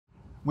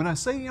When I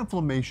say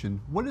inflammation,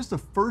 what is the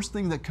first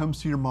thing that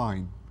comes to your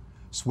mind?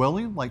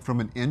 Swelling, like from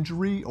an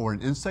injury or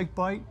an insect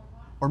bite?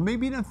 Or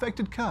maybe an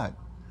infected cut?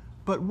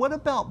 But what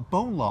about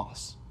bone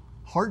loss?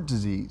 Heart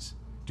disease?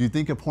 Do you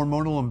think of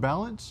hormonal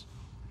imbalance?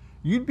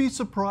 You'd be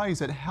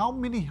surprised at how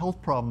many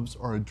health problems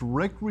are a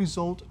direct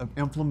result of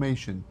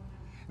inflammation.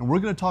 And we're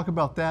going to talk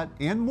about that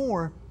and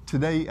more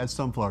today at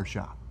Sunflower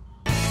Shop.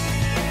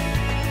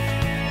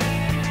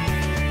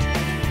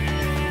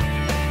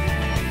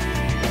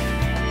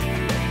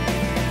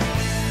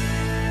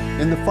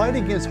 In the fight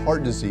against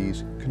heart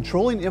disease,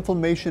 controlling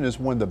inflammation is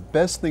one of the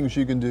best things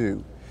you can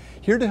do.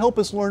 Here to help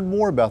us learn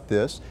more about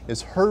this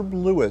is Herb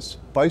Lewis,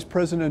 Vice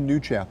President of New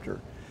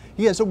Chapter.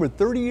 He has over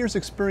 30 years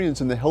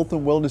experience in the health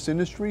and wellness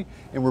industry,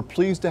 and we're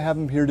pleased to have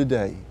him here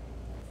today.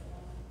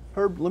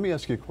 Herb, let me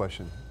ask you a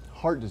question.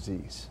 Heart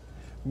disease.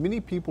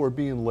 Many people are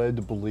being led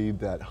to believe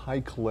that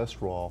high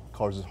cholesterol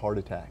causes heart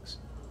attacks.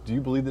 Do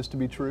you believe this to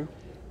be true?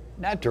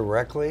 Not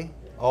directly,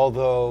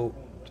 although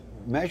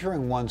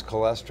measuring one's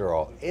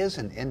cholesterol is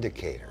an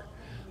indicator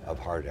of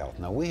heart health.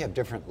 Now, we have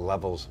different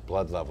levels,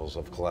 blood levels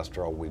of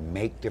cholesterol. We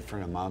make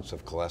different amounts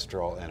of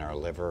cholesterol in our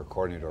liver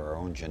according to our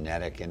own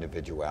genetic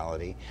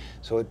individuality.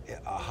 So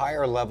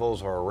higher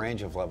levels or a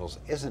range of levels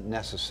isn't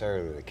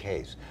necessarily the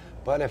case.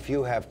 But if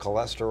you have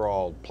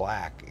cholesterol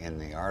plaque in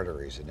the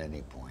arteries at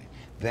any point,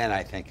 then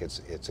I think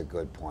it's a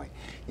good point.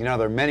 You know,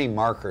 there are many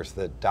markers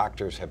that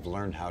doctors have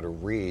learned how to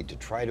read to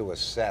try to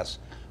assess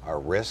our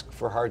risk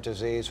for heart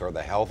disease or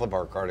the health of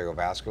our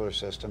cardiovascular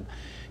system.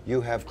 You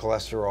have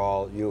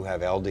cholesterol, you have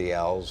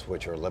LDLs,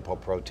 which are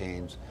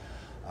lipoproteins,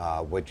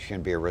 which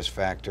can be a risk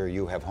factor.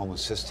 You have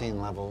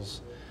homocysteine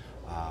levels.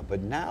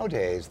 But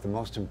nowadays, the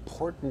most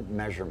important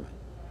measurement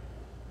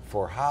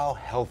for how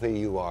healthy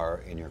you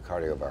are in your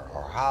cardiovascular,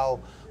 or how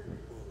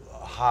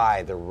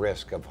high the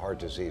risk of heart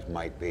disease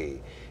might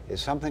be,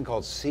 is something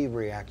called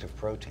C-reactive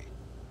protein.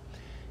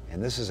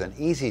 And this is an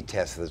easy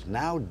test that's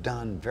now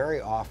done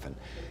very often.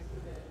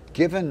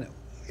 Given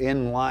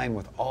in line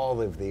with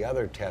all of the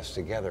other tests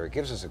together, it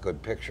gives us a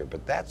good picture,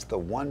 but that's the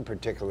one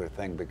particular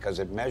thing because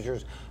it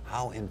measures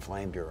how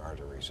inflamed your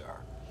arteries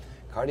are.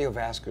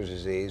 Cardiovascular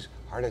disease,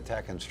 heart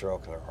attack, and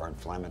stroke are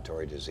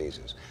inflammatory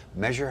diseases.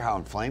 Measure how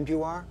inflamed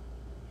you are,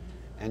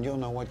 and you'll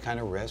know what kind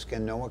of risk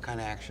and know what kind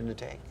of action to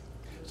take.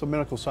 So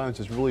medical science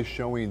is really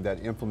showing that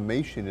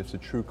inflammation is the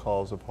true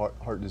cause of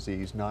heart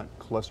disease, not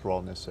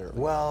cholesterol necessarily.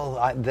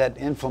 Well, that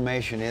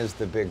inflammation is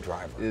the big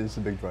driver. It is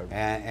the big driver.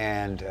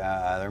 And there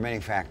are many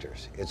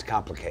factors. It's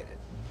complicated.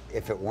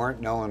 If it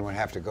weren't, no one would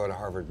have to go to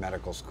Harvard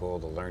Medical School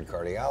to learn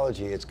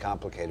cardiology. It's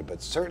complicated,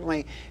 but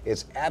certainly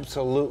it's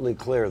absolutely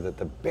clear that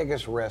the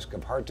biggest risk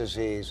of heart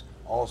disease,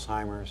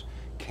 Alzheimer's,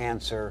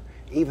 cancer,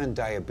 even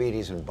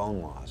diabetes and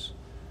bone loss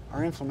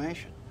are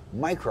inflammation,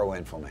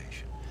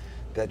 microinflammation,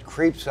 that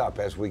creeps up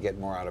as we get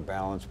more out of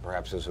balance,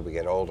 perhaps as we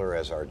get older,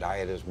 as our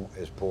diet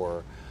is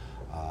poor,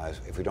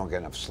 if we don't get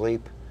enough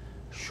sleep,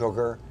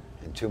 sugar,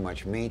 and too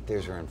much meat.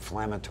 These are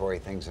inflammatory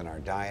things in our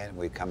diet, and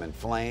we become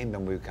inflamed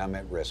and we become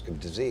at risk of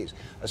disease,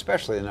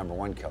 especially the number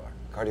one killer,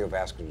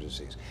 cardiovascular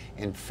disease.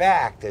 In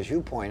fact, as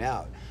you point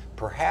out,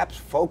 perhaps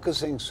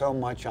focusing so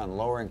much on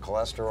lowering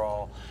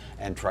cholesterol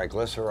and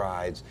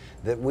triglycerides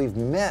that we've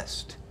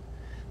missed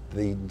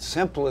the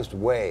simplest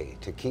way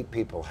to keep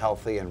people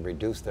healthy and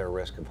reduce their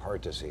risk of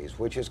heart disease,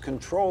 which is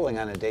controlling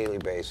on a daily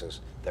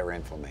basis their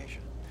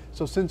inflammation.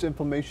 So since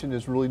inflammation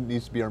really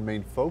needs to be our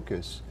main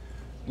focus,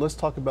 let's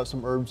talk about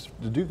some herbs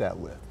to do that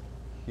with.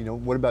 You know,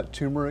 what about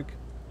turmeric,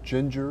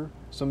 ginger,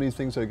 some of these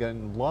things that are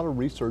getting a lot of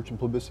research and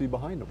publicity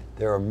behind them?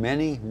 There are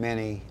many,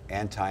 many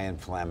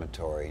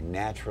anti-inflammatory,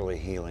 naturally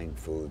healing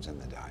foods in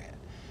the diet.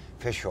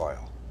 Fish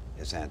oil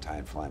is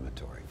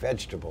anti-inflammatory.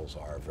 Vegetables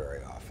are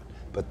very often.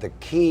 But the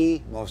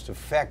key, most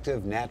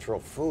effective natural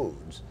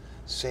foods,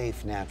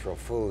 safe natural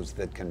foods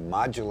that can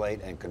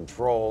modulate and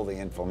control the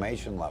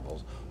inflammation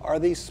levels are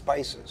these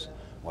spices.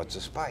 What's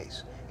a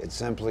spice? It's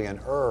simply an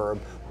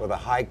herb with a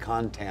high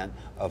content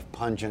of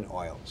pungent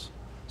oils.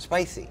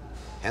 Spicy,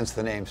 hence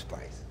the name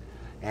spice.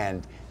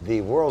 And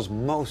the world's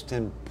most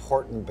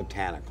important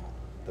botanical,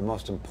 the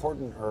most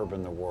important herb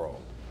in the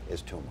world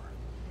is turmeric.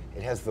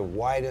 It has the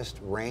widest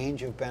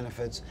range of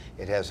benefits.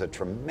 It has a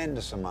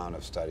tremendous amount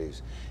of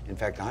studies. In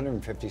fact,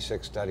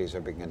 156 studies are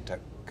being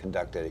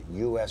conducted at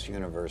U.S.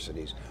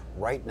 universities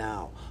right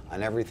now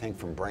on everything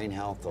from brain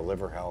health to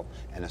liver health,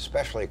 and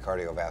especially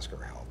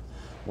cardiovascular health.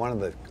 One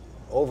of the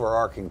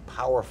overarching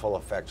powerful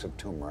effects of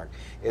turmeric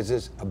is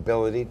its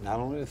ability not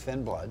only to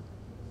thin blood,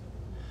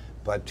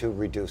 but to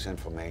reduce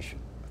inflammation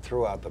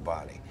throughout the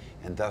body,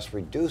 and thus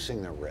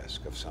reducing the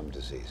risk of some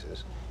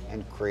diseases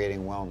and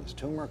creating wellness.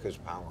 Turmeric is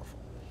powerful.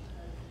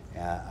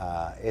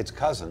 Its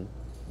cousin,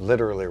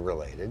 literally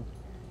related,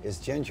 is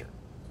ginger.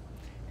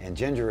 And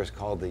ginger is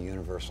called the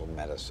universal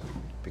medicine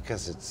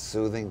because it's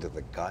soothing to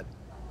the gut,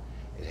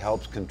 It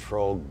helps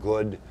control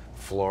good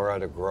flora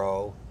to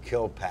grow,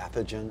 kill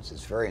pathogens.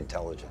 It's very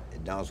intelligent.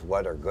 It knows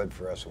what are good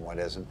for us and what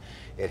isn't.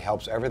 It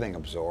helps everything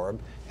absorb,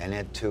 and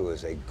it too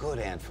is a good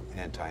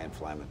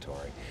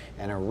anti-inflammatory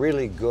and a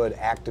really good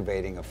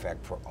activating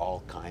effect for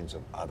all kinds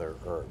of other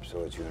herbs.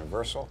 So it's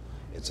universal,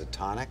 it's a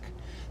tonic.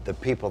 The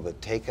people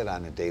that take it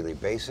on a daily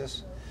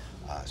basis,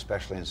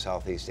 especially in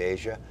Southeast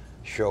Asia,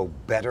 show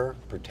better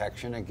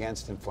protection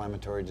against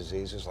inflammatory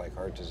diseases like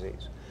heart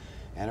disease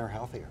and are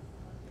healthier.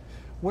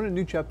 One of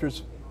New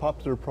Chapter's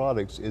popular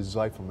products is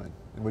cyclamen,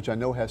 which I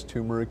know has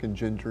turmeric and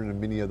ginger and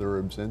many other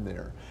herbs in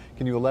there.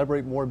 Can you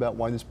elaborate more about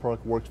why this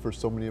product works for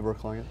so many of our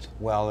clients?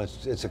 Well,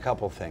 it's a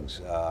couple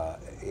things.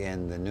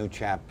 In the New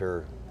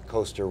Chapter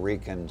Costa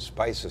Rican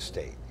spice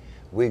estate,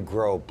 we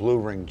grow blue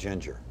ring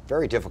ginger.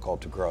 Very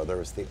difficult to grow.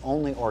 There's the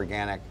only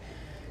organic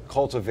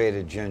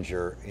cultivated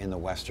ginger in the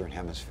Western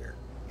Hemisphere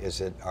is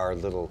at our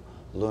little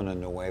Luna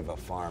Nueva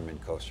farm in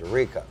Costa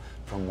Rica,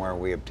 from where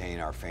we obtain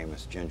our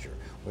famous ginger.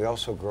 We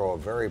also grow a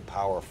very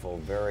powerful,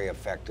 very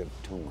effective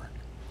turmeric.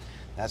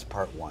 That's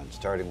part one,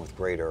 starting with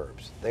great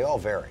herbs. They all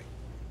vary.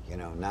 You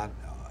know, not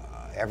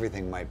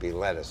everything might be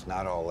lettuce,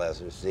 not all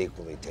lettuce is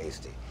equally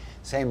tasty.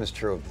 Same is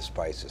true of the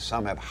spices.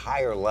 Some have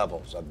higher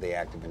levels of the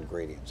active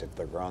ingredients if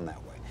they're grown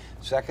that way.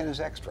 Second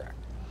is extract.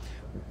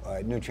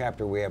 At New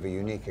Chapter, we have a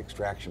unique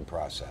extraction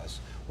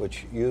process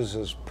which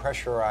uses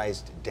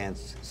pressurized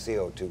dense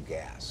CO2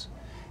 gas.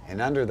 And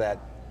under that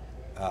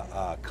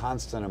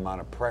constant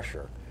amount of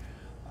pressure,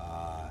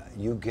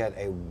 you get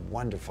a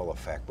wonderful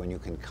effect when you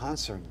can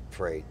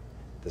concentrate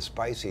the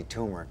spicy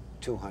turmeric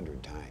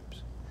 200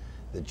 times,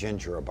 the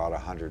ginger about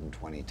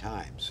 120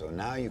 times. So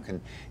now you can,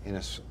 in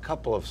a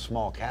couple of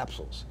small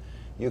capsules,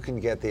 you can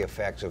get the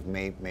effects of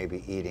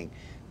maybe eating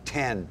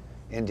 10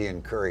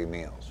 Indian curry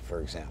meals,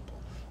 for example,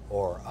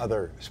 or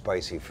other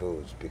spicy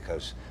foods,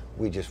 because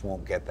we just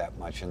won't get that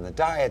much in the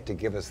diet to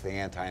give us the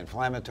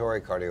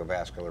anti-inflammatory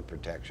cardiovascular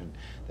protection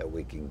that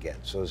we can get.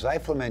 So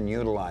cyclamen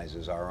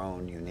utilizes our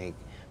own unique,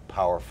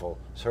 powerful,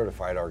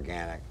 certified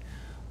organic,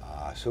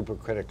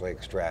 supercritically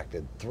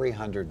extracted,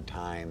 300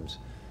 times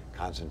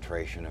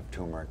concentration of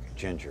turmeric,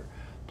 ginger,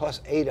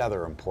 plus 8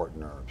 other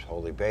important herbs,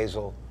 holy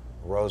basil,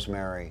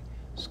 rosemary,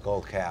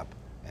 skullcap,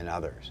 and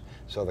others.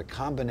 So the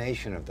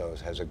combination of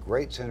those has a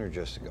great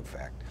synergistic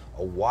effect,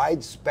 a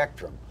wide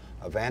spectrum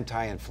of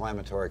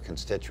anti-inflammatory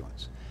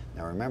constituents.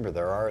 Now remember,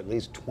 there are at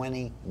least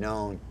 20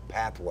 known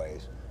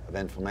pathways of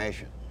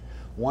inflammation.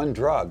 One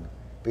drug,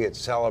 be it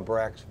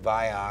Celebrex,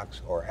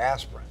 Vioxx, or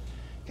aspirin,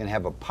 can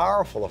have a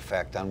powerful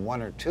effect on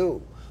 1 or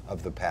 2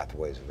 of the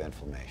pathways of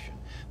inflammation.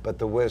 But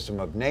the wisdom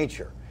of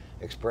nature,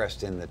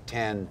 expressed in the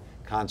 10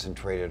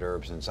 concentrated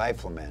herbs and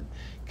cyclamen,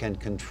 can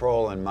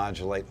control and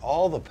modulate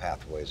all the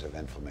pathways of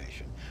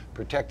inflammation,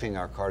 protecting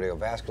our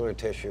cardiovascular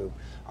tissue,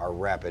 our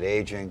rapid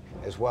aging,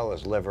 as well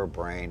as liver,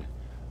 brain,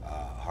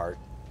 heart,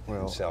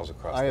 and cells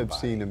across the body. I have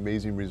seen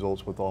amazing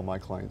results with all my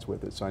clients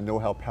with it, so I know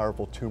how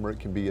powerful turmeric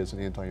can be as an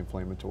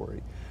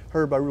anti-inflammatory.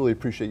 Herb, I really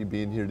appreciate you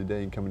being here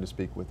today and coming to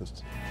speak with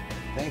us.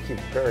 Thank you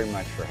very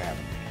much for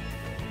having me.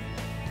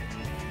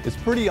 It's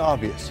pretty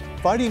obvious.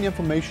 Fighting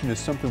inflammation is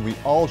something we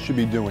all should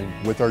be doing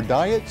with our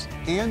diets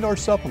and our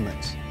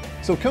supplements.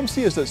 So come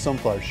see us at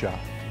Sunflower Shop,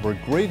 where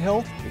great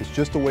health is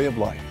just a way of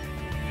life.